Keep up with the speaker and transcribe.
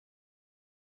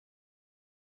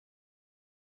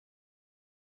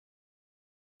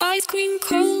cream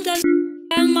cold as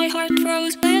and my heart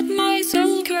froze. Let my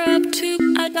soul curl up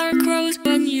to a dark rose.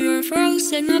 When you're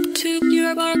frozen up to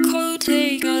your barcode,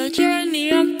 take a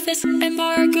journey up this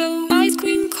embargo. Ice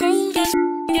cream cold as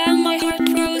and my heart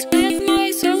froze. Let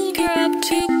my soul curl up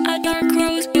to a dark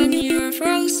rose. When you're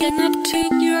frozen up to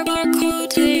your barcode,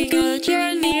 take a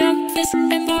journey up this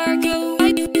embargo.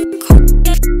 Ice cream cold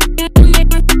as and my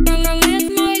heart froze. Let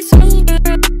my soul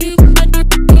curl up to a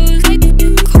dark rose. Ice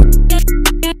cream cold as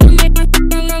and my heart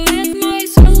froze. Let my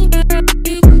soul curl up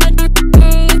to a dark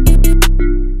rose.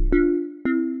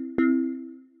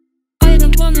 I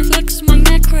don't wanna flex my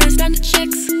necklace and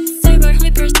checks. They were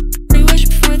hypers, they wish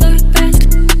for the best.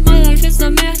 My life is a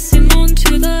mess, I'm on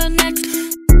to the next.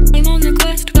 I'm on a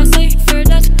quest, but safer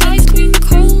that ice cream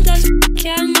cold as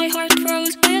can my heart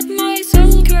froze. Let my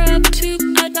soul curl up to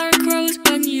a dark rose.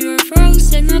 When you're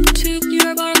frozen up to